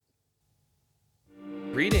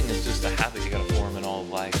Reading is just a habit you gotta form in all of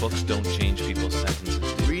life. Books don't change people's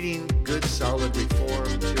sentences. Reading good, solid,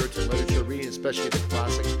 reformed, Puritan literature, reading especially the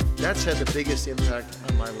classics, that's had the biggest impact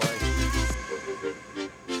on my life.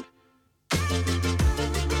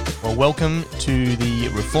 Well, welcome to the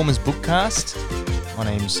Reformers Bookcast. My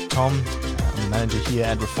name's Tom. I'm the manager here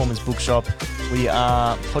at Reformers Bookshop. We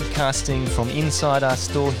are podcasting from inside our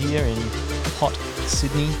store here in hot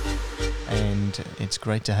Sydney, and it's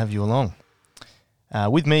great to have you along.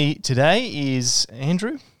 With me today is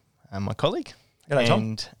Andrew, my colleague. G'day, Tom.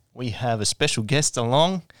 And we have a special guest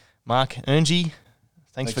along, Mark Erngy.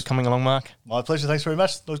 Thanks for coming along, Mark. My pleasure. Thanks very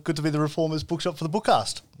much. It's good to be the Reformers Bookshop for the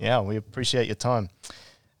Bookcast. Yeah, we appreciate your time.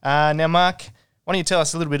 Now, Mark, why don't you tell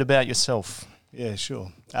us a little bit about yourself? Yeah,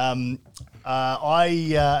 sure. I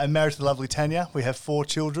am married to the lovely Tanya. We have 4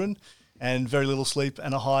 children and very little sleep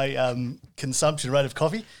and a high consumption rate of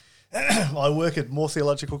coffee. I work at Moore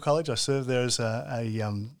Theological College. I serve there as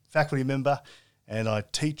a faculty member, and I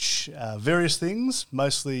teach various things,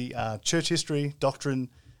 mostly church history, doctrine,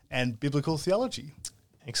 and biblical theology.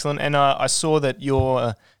 Excellent. And I saw that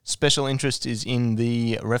your special interest is in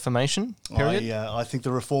the Reformation period. I think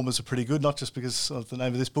the Reformers are pretty good, not just because of the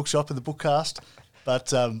name of this bookshop and the Bookcast, but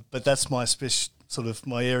that's my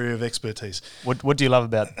my area of expertise. What do you love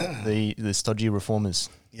about the stodgy Reformers?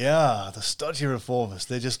 Yeah, the stodgy Reformers.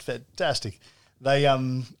 They're just fantastic. They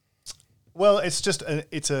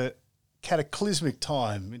it's a cataclysmic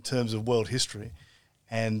time in terms of world history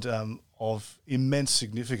and of immense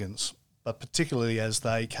significance, but particularly as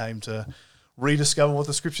they came to rediscover what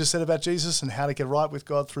the Scripture said about Jesus and how to get right with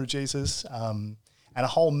God through Jesus, and a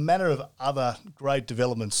whole manner of other great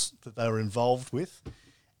developments that they were involved with.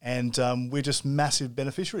 And we're just massive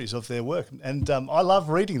beneficiaries of their work. And I love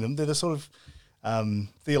reading them. They're the sort of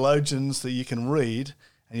theologians that you can read,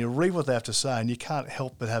 and you read what they have to say, and you can't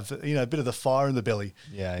help but have a bit of the fire in the belly.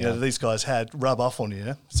 That these guys had rub off on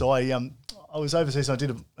you. So I was overseas, and I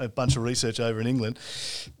did a bunch of research over in England,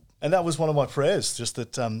 and that was one of my prayers, just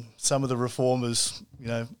that some of the Reformers,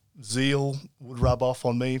 zeal would rub off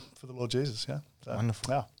on me for the Lord Jesus. Yeah, so,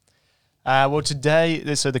 wonderful. Yeah. Well,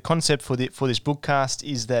 today, so the concept for this bookcast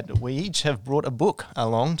is that we each have brought a book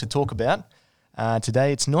along to talk about.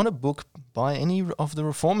 Today, it's not a book by any of the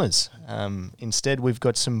Reformers. Instead, we've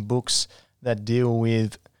got some books that deal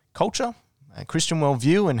with culture, Christian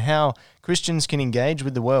worldview, and how Christians can engage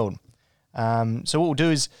with the world. So what we'll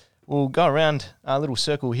do is we'll go around our little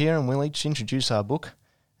circle here, and we'll each introduce our book,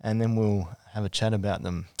 and then we'll have a chat about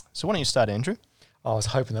them. So why don't you start, Andrew? I was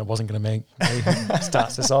hoping that it wasn't going to make me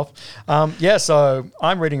start this off. So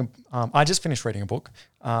I'm reading. I just finished reading a book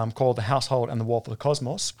called The Household and the War for the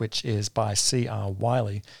Cosmos, which is by C.R.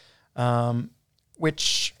 Wiley,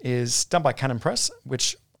 which is done by Canon Press,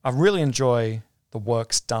 which I really enjoy the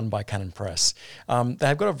works done by Canon Press.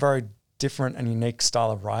 They've got a very different and unique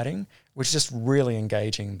style of writing, which is just really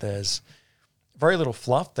engaging. There's very little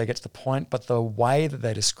fluff. They get to the point, but the way that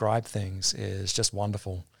they describe things is just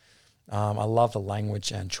wonderful. I love the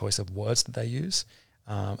language and choice of words that they use.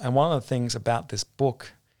 And one of the things about this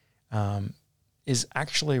book is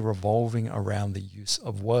actually revolving around the use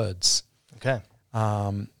of words. Okay.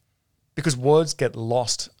 Because words get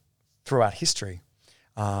lost throughout history.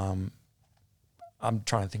 I'm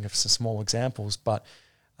trying to think of some small examples, but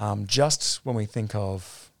just when we think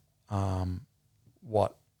of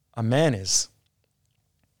what a man is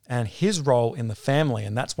and his role in the family,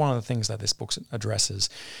 and that's one of the things that this book addresses,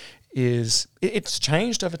 is it's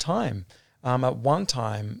changed over time. At one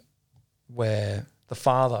time where the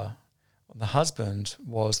father, the husband,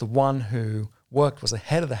 was the one who was the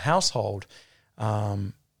head of the household,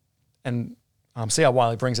 and C.R.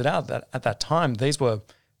 Wiley brings it out that at that time these were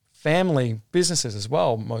family businesses as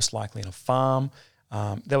well, most likely in a farm.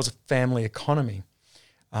 There was a family economy.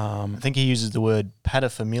 I think he uses the word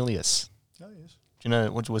paterfamilias. Oh, yes. Do you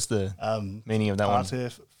know what was the meaning of that one?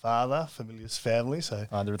 Father, familius, family. So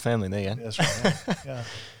Father of family, there you go. That's right. Yeah.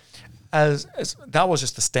 As that was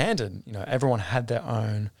just the standard. Everyone had their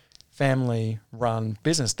own family-run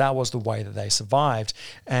business. That was the way that they survived,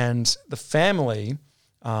 and the family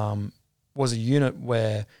was a unit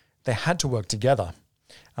where they had to work together.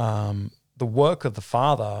 The work of the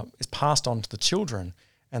father is passed on to the children,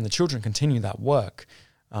 and the children continue that work.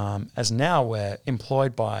 As now we're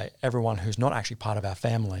employed by everyone who's not actually part of our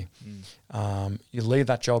family. You leave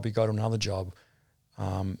that job, you go to another job.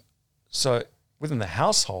 So within the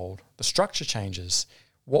household, the structure changes.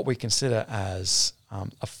 What we consider as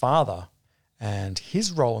a father and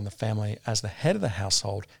his role in the family as the head of the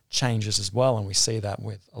household changes as well. And we see that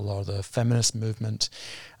with a lot of the feminist movement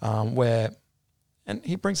where, and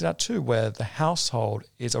he brings it out too, where the household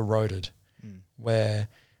is eroded where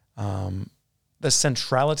the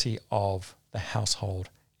centrality of the household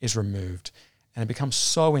is removed, and it becomes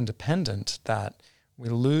so independent that we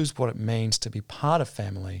lose what it means to be part of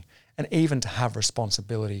family and even to have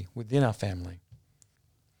responsibility within our family.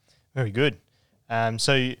 Very good.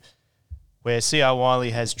 So where C.R.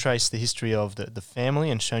 Wiley has traced the history of the family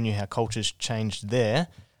and shown you how culture's changed there,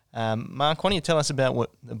 Mark, why don't you tell us about what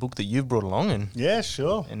the book that you've brought along Yeah,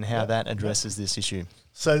 sure. and how that addresses this issue?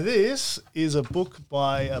 So this is a book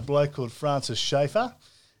by a bloke called Francis Schaeffer,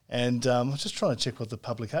 and I'm just trying to check what the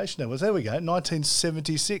publication was. There we go,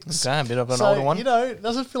 1976. Okay, a bit of an So, older one. You know, it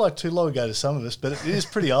doesn't feel like too long ago to some of us, but it is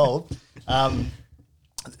pretty old.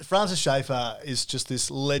 Francis Schaeffer is just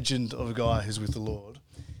this legend of a guy who's with the Lord.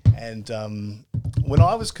 And when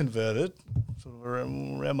I was converted, sort of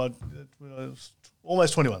around when I was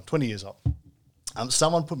almost 21, 20 years old,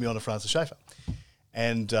 someone put me on to Francis Schaeffer.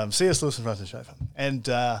 And C.S. Lewis and Francis Schaeffer. And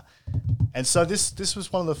so this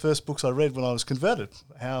was one of the first books I read when I was converted,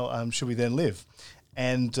 How Should We Then Live?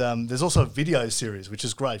 And there's also a video series, which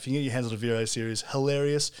is great. If you can get your hands on a video series,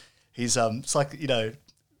 hilarious. He's it's like,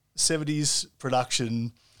 70s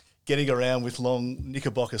production, getting around with long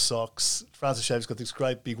knickerbocker socks. Francis Schaeffer's got this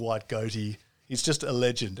great big white goatee. He's just a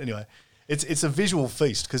legend. Anyway, it's a visual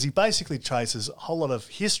feast because he basically traces a whole lot of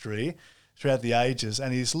history throughout the ages,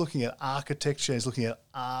 and he's looking at architecture, he's looking at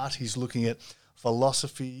art, he's looking at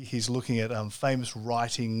philosophy, he's looking at famous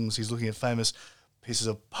writings, he's looking at famous pieces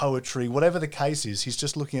of poetry, whatever the case is. He's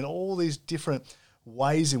just looking at all these different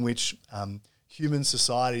ways in which human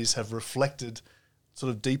societies have reflected sort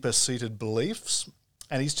of deeper seated beliefs,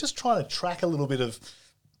 and he's just trying to track a little bit of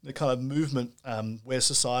the kind of movement where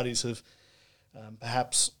societies have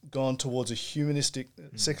perhaps gone towards a humanistic,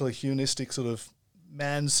 secular humanistic sort of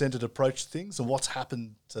man-centered approach to things, and what's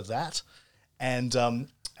happened to that, and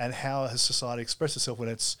how has society expressed itself when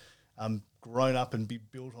it's grown up and be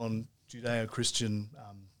built on Judeo-Christian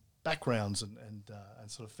backgrounds and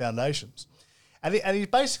sort of foundations. And he's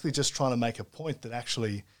basically just trying to make a point that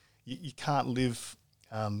actually you can't live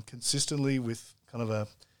consistently with kind of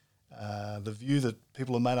the view that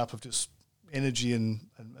people are made up of just energy and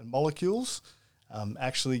molecules.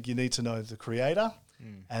 Actually, you need to know the Creator.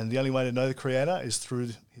 And the only way to know the Creator is through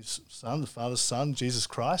His Son, the Father's Son, Jesus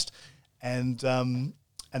Christ, and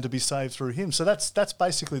to be saved through Him. So that's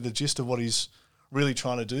basically the gist of what he's really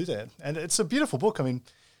trying to do there. And it's a beautiful book. I mean,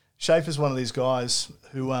 Schaeffer's one of these guys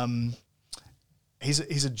who he's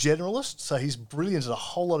a generalist, so he's brilliant at a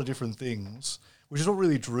whole lot of different things, which is what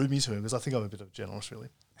really drew me to him, because I think I'm a bit of a generalist, really.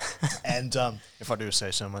 And If I do say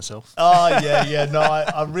so myself. oh yeah, no,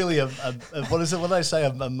 I'm really a what is it? What they say?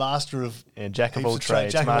 A master of Jack of all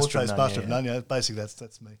trades, Jack of all master trades, of master none. of none. Yeah, basically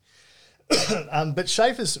that's me. But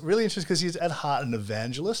Schaeffer's really interesting because he's at heart an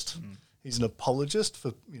evangelist. He's an apologist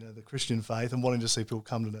for the Christian faith and wanting to see people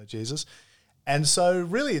come to know Jesus. And so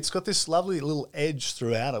really it's got this lovely little edge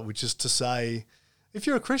throughout it, which is to say, if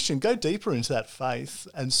you're a Christian, go deeper into that faith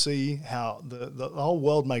and see how the whole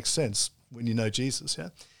world makes sense when you know Jesus. Yeah.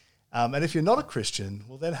 And if you're not a Christian,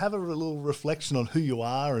 well, then have a little reflection on who you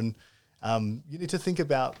are, and you need to think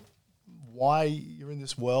about why you're in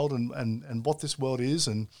this world and what this world is,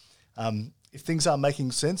 and if things aren't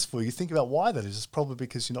making sense for you, think about why that is. It's probably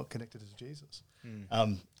because you're not connected to Jesus.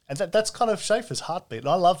 And that's kind of Schaeffer's heartbeat, and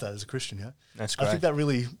I love that as a Christian. Yeah, That's I great. think that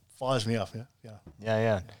really fires me up. Yeah.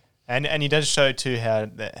 Yeah. And he does show too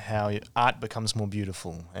how art becomes more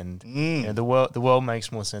beautiful, and the world makes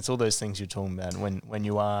more sense. All those things you're talking about when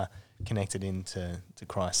you are connected into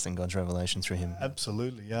Christ and God's revelation through Him.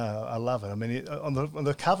 Absolutely, yeah, I love it. I mean, on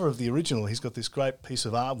the cover of the original, he's got this great piece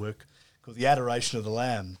of artwork called "The Adoration of the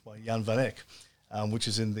Lamb" by Jan van Eyck, which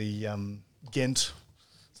is in the Ghent.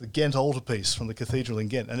 It's the Ghent altarpiece from the cathedral in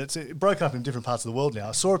Ghent, and it's broken up in different parts of the world now.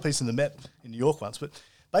 I saw a piece in the Met in New York once, but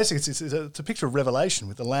basically it's a picture of Revelation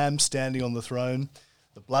with the Lamb standing on the throne,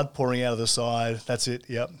 the blood pouring out of the side. That's it.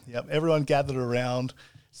 Yep. Everyone gathered around.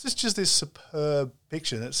 It's just this superb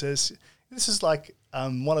picture that says this is like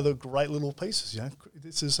one of the great little pieces.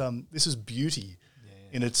 This is beauty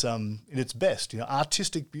in its best.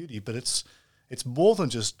 Artistic beauty, but it's more than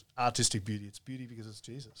just artistic beauty. It's beauty because it's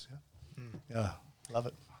Jesus. Yeah, love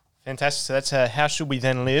it. Fantastic. So that's How Should We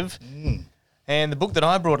Then Live? And the book that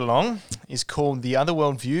I brought along is called The Other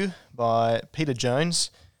World View by Peter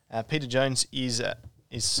Jones. Peter Jones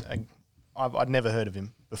I'd never heard of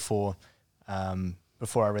him before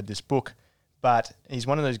I read this book, but he's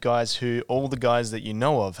one of those guys who all the guys that you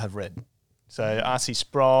know of have read. So R.C.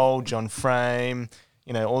 Sproul, John Frame,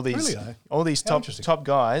 all these Really, eh? all these How interesting. top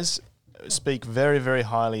guys speak very, very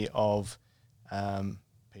highly of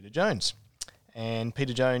Peter Jones. And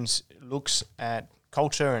Peter Jones looks at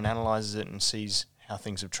culture and analyzes it and sees how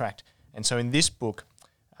things have tracked. And so in this book,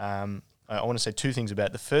 I want to say two things about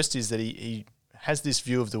it. The first is that he has this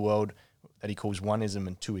view of the world that he calls oneism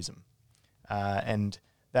and twoism. And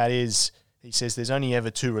that is, he says there's only ever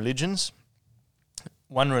two religions.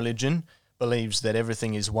 One religion believes that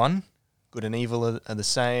everything is one, good and evil are the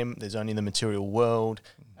same, there's only the material world,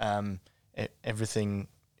 everything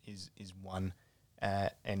is one,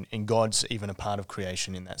 and God's even a part of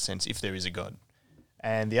creation in that sense, if there is a God.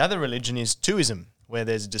 And the other religion is twoism, where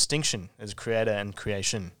there's a distinction, there's a creator and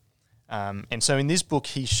creation. And so in this book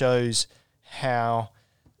he shows how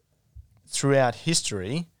throughout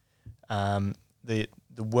history the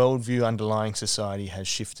worldview underlying society has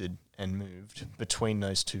shifted and moved between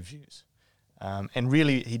those two views. And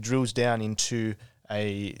really he drills down into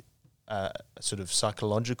a sort of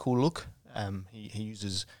psychological look. He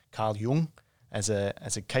uses Carl Jung as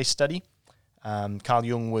a case study. Carl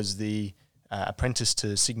Jung was the apprentice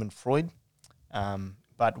to Sigmund Freud,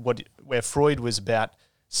 but where Freud was about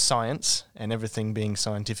science and everything being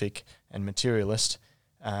scientific and materialist,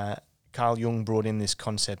 Carl Jung brought in this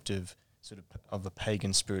concept of of a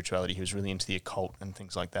pagan spirituality. He was really into the occult and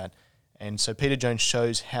things like that. And so Peter Jones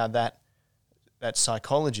shows how that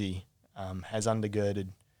psychology has undergirded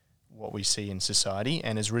what we see in society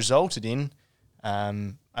and has resulted in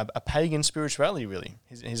a pagan spirituality, really.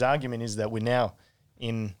 His argument is that we're now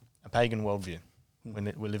in a pagan worldview.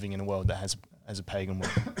 We're living in a world that has a pagan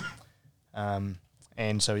world.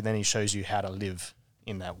 And so then he shows you how to live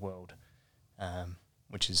in that world,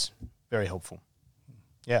 which is very helpful.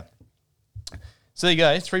 Yeah. So there you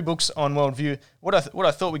go, 3 books on worldview. What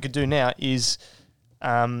I thought we could do now is,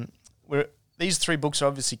 these 3 books are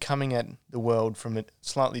obviously coming at the world from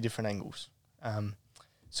slightly different angles.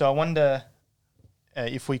 So I wonder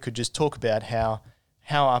if we could just talk about how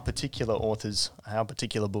our particular authors, how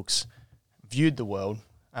particular books viewed the world,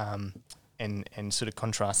 and sort of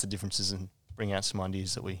contrast the differences and bring out some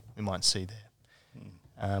ideas that we might see there.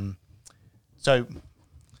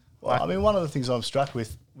 Well, I mean, one of the things I'm struck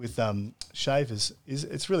with Schaeffer's is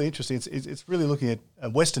it's really interesting. It's really looking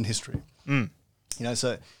at Western history. You know,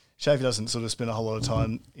 so Schaeffer doesn't sort of spend a whole lot of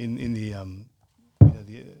time in the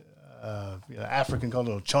African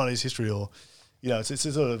continent or Chinese history, or it's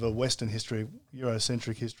sort of a Western history,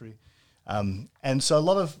 Eurocentric history, and so a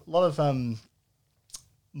lot of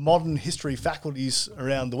modern history faculties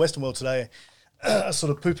around the Western world today are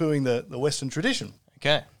sort of poo-pooing the Western tradition.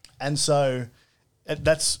 Okay, and so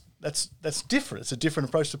that's different. It's a different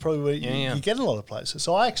approach to probably where you get in a lot of places.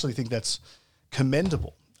 So I actually think that's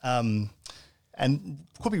commendable, and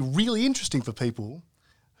could be really interesting for people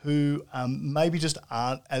who maybe just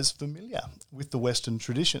aren't as familiar with the Western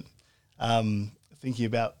tradition. Thinking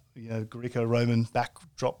about Greco-Roman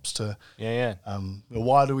backdrops to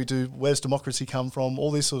where's democracy come from?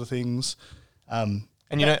 All these sort of things. And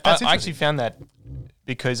I actually found that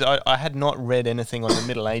because I had not read anything on the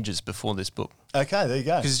Middle Ages before this book. Okay, there you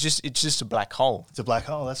go. Because it's just a black hole. It's a black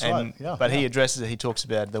hole, that's right. Yeah, but he addresses it. He talks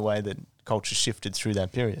about the way that culture shifted through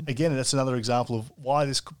that period. Again, that's another example of why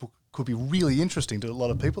this book could be really interesting to a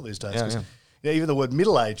lot of people these days. Even the word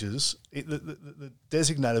Middle Ages, the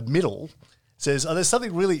designated middle, says, there's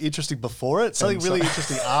something really interesting before it, something really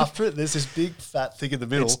interesting after it. There's this big fat thing in the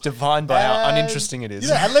middle. It's defined by how uninteresting it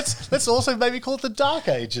is. And let's also maybe call it the Dark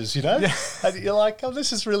Ages, And you're like,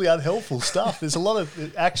 this is really unhelpful stuff. There's a lot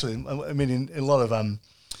of, actually, I mean, in a lot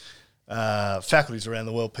of faculties around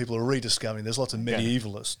the world, people are rediscovering, there's lots of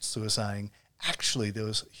medievalists who are saying, actually, there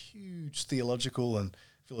was huge theological and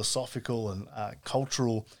philosophical and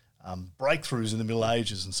cultural breakthroughs in the Middle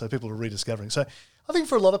Ages, and so people are rediscovering. So I think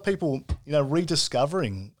for a lot of people,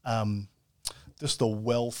 rediscovering just the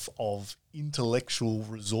wealth of intellectual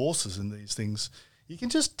resources in these things, you can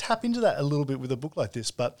just tap into that a little bit with a book like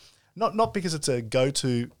this, but not because it's a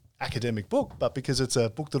go-to academic book, but because it's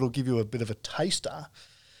a book that'll give you a bit of a taster.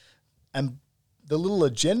 And the little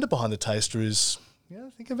agenda behind the taster is,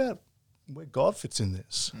 think about where God fits in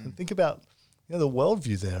this, and think about the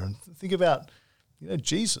worldview there, and think about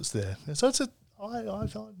Jesus there. So I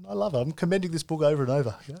love it. I'm commending this book over and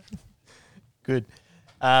over. Good.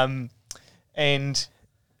 And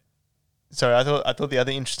sorry, I thought the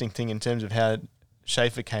other interesting thing in terms of how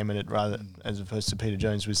Schaeffer came at it, rather as opposed to Peter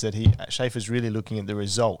Jones, was that Schaeffer's really looking at the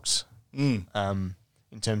results in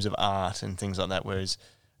terms of art and things like that, whereas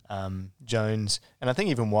Jones and I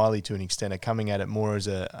think even Wiley to an extent are coming at it more as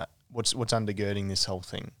what's undergirding this whole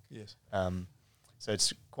thing. Yes. So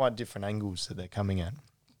it's quite different angles that they're coming at.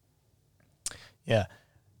 Yeah.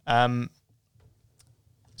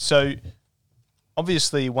 So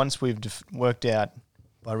obviously once we've worked out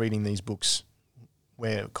by reading these books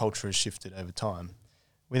where culture has shifted over time,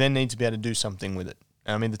 we then need to be able to do something with it.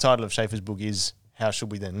 I mean, the title of Schaeffer's book is How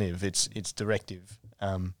Should We Then Live? It's directive.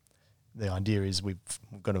 The idea is we've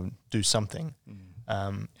got to do something.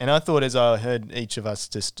 And I thought, as I heard each of us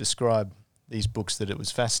just describe these books, that it was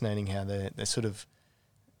fascinating how they're sort of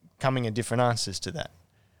coming at different answers to that.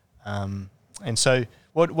 And so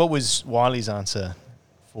what was Wiley's answer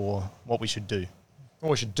for what we should do?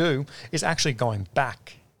 What we should do is actually going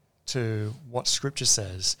back to what Scripture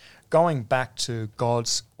says, going back to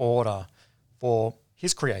God's order for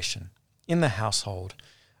his creation in the household.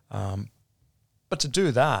 But to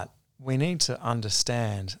do that, we need to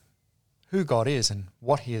understand who God is and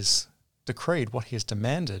what he has decreed, what he has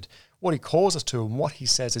demanded, what he calls us to, and what he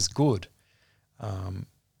says is good.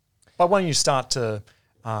 But when you start to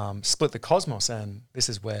split the cosmos, and this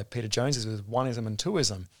is where Peter Jones is with oneism and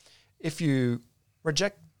twoism, if you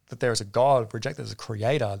reject that there is a God, reject that there's a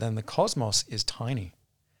creator, then the cosmos is tiny.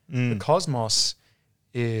 The cosmos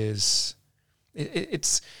is,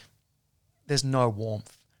 it's there's no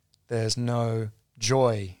warmth, there's no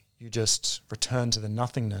joy. You just return to the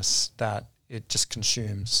nothingness that it just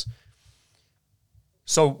consumes.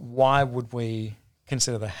 So why would we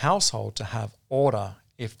consider the household to have order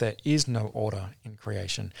if there is no order in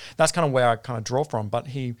creation? That's kind of where I kind of draw from, but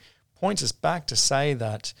he points us back to say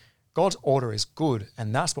that God's order is good,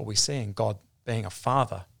 and that's what we see in God being a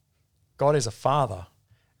father. God is a father,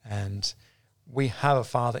 and we have a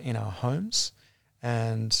father in our homes,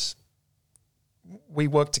 and we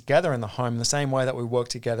work together in the home in the same way that we work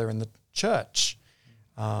together in the church.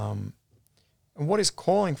 And what he's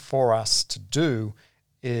calling for us to do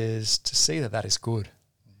is to see that that is good,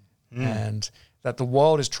 and that the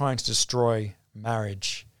world is trying to destroy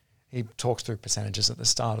marriage. He talks through percentages at the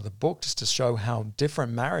start of the book just to show how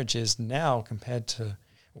different marriage is now compared to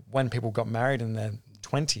when people got married in their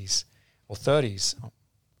 20s or 30s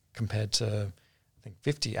compared to, I think,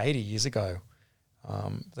 50, 80 years ago.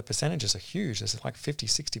 The percentages are huge. There's like 50,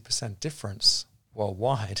 60% difference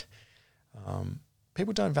worldwide.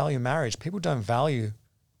 People don't value marriage. People don't value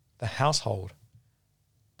the household.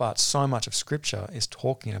 But so much of Scripture is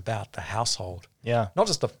talking about the household. Yeah. Not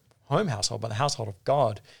just the home household, but the household of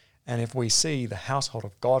God. And if we see the household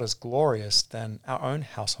of God as glorious, then our own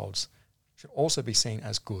households should also be seen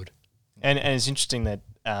as good. And it's interesting that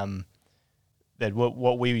that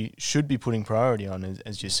what we should be putting priority on,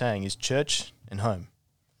 as you're saying, is church and home.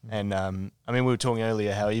 And I mean, we were talking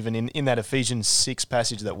earlier how even in that Ephesians 6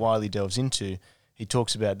 passage that Wiley delves into, he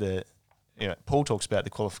talks about Paul talks about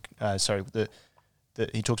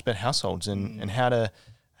he talks about households and how to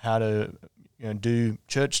do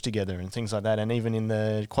church together and things like that. And even in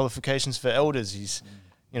the qualifications for elders, he's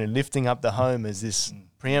lifting up the home as this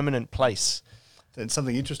preeminent place. And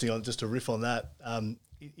something interesting, just to riff on that,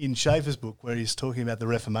 in Schaeffer's book, where he's talking about the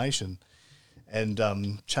Reformation and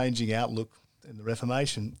changing outlook in the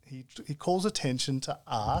Reformation, he calls attention to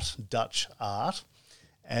art, Dutch art,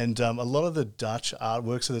 and a lot of the Dutch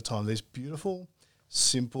artworks of the time, these beautiful,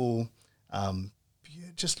 simple,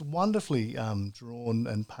 just wonderfully drawn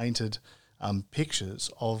and painted pictures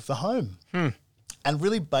of the home. And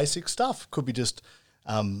really basic stuff. Could be just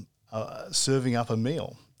serving up a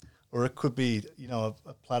meal, or it could be a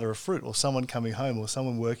platter of fruit, or someone coming home, or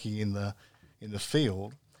someone working in the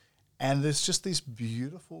field. And there's just these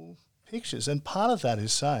beautiful pictures. And part of that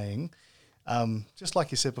is saying, just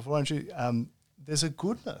like you said before, Andrew, there's a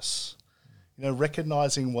goodness,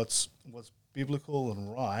 recognizing what's biblical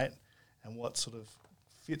and right, and what sort of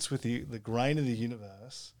fits with the grain of the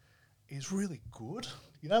universe is really good.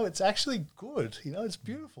 It's actually good. It's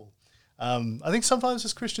beautiful. I think sometimes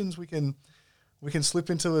as Christians we can slip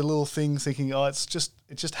into a little thing thinking, it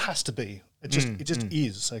just has to be. It just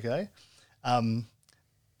is, okay? And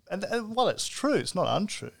while it's true, it's not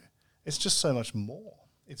untrue. It's just so much more.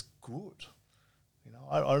 It's good.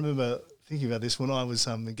 I remember thinking about this when I was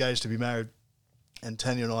engaged to be married, and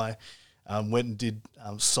Tanya and I went and did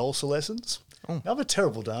salsa lessons. Now, I'm a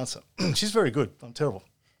terrible dancer. She's very good. I'm terrible.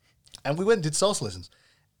 And we went and did salsa lessons.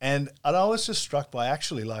 And I was just struck by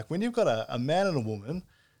actually, like, when you've got a man and a woman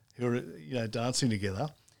who are, dancing together,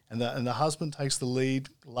 and the husband takes the lead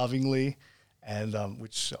lovingly, and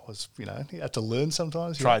which was, you have to learn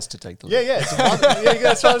sometimes. Tries to take the lead. Yeah.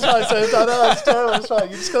 That's right. It's terrible. That's right.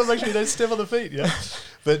 You just got to make sure you don't step on the feet, yeah.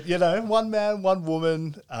 But, one man, one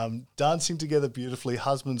woman, dancing together beautifully,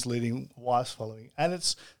 husbands leading, wives following. And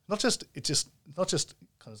it's not just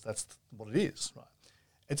because that's what it is, right?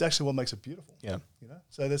 It's actually what makes it beautiful. Yeah.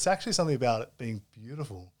 So there's actually something about it being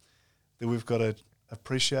beautiful that we've got to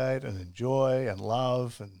appreciate and enjoy and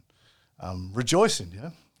love and rejoice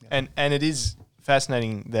in, And it is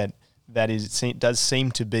fascinating that does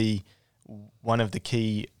seem to be one of the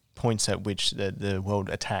key points at which the world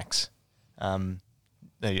attacks.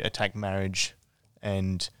 They attack marriage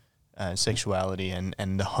and sexuality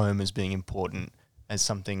and the home as being important as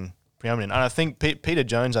something preeminent. And I think Peter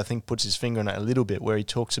Jones, puts his finger on it a little bit, where he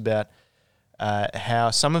talks about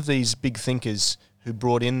how some of these big thinkers who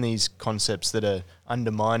brought in these concepts that are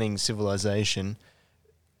undermining civilization,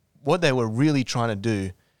 what they were really trying to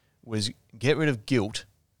do was get rid of guilt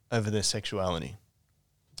over their sexuality.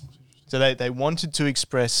 So they wanted to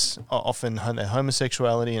express often their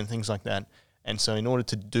homosexuality and things like that. And so in order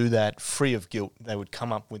to do that free of guilt, they would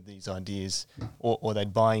come up with these ideas or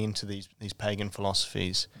they'd buy into these pagan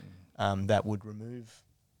philosophies that would remove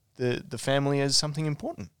the family as something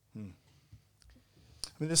important. I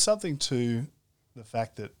mean, there's something to the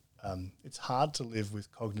fact that it's hard to live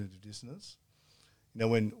with cognitive dissonance. You know,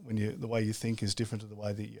 when the way you think is different to the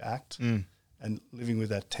way that you act, and living with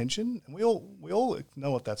that tension. And we all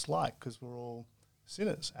know what that's like, because we're all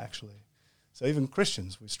sinners, actually. So even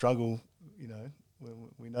Christians, we struggle. You know,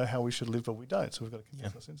 we know how we should live, but we don't. So we've got to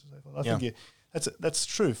confess our sins and so forth. I think that's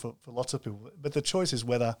true for lots of people. But the choice is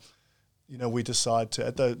whether, you know, we decide to,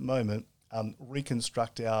 at the moment,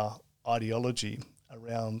 reconstruct our ideology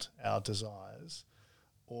around our desires,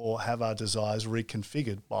 or have our desires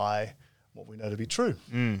reconfigured by what we know to be true.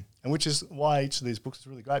 And which is why each of these books is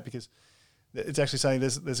really great, because it's actually saying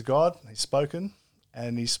there's a God, he's spoken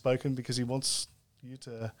because he wants you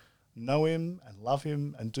to know him and love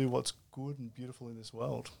him and do what's good and beautiful in this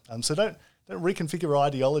world. So don't reconfigure your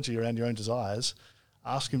ideology around your own desires.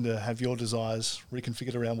 Ask him to have your desires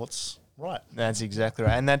reconfigured around what's right. That's exactly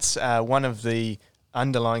right. And that's one of the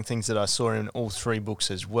underlying things that I saw in all three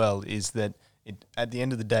books as well, is that at the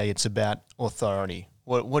end of the day, it's about authority.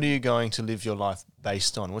 What are you going to live your life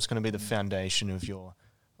based on? What's going to be the foundation of your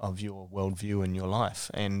worldview and your life?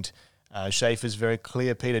 And Schaeffer's very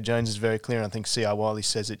clear, Peter Jones is very clear, and I think C.R. Wiley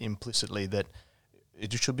says it implicitly, that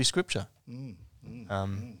it should be scripture.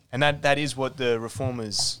 And that is what the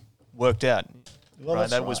Reformers worked out. Well, right?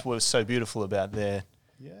 That right. was what was so beautiful about their...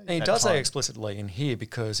 And he does say explicitly in here,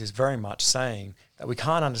 because he's very much saying that we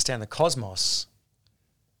can't understand the cosmos,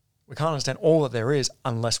 we can't understand all that there is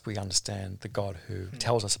unless we understand the God who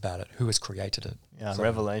tells us about it, who has created it. Yeah, so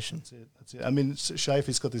Revelation. That's it. I mean,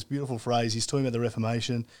 Schaeffer's got this beautiful phrase. He's talking about the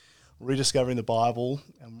Reformation, rediscovering the Bible,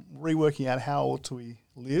 and reworking out how ought we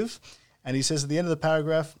live. And he says at the end of the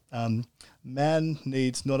paragraph, man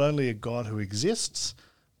needs not only a God who exists,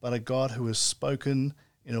 but a God who has spoken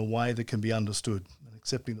in a way that can be understood. And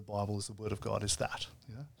accepting the Bible as the Word of God is that.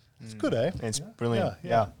 You know? It's good, eh? It's brilliant.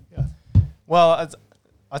 Yeah. Well,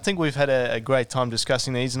 I think we've had a great time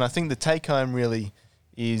discussing these, and I think the take-home really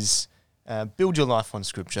is build your life on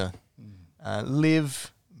Scripture.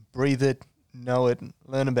 Live, breathe it, know it,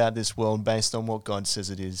 learn about this world based on what God says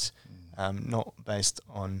it is, not based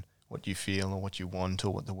on what you feel or what you want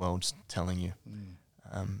or what the world's telling you.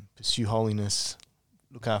 Pursue holiness,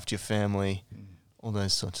 look after your family, all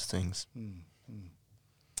those sorts of things.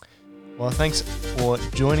 Well, thanks for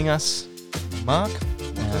joining us, Mark.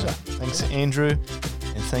 Thanks, Andrew.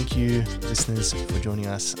 And thank you, listeners, for joining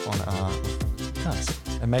us on our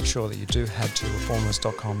podcast. And make sure that you do head to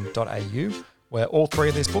reformers.com.au, where all three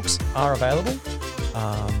of these books are available.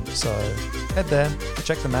 So head there,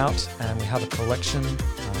 check them out, and we have a collection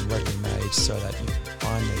readily made so that you can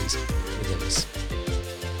find these with ease.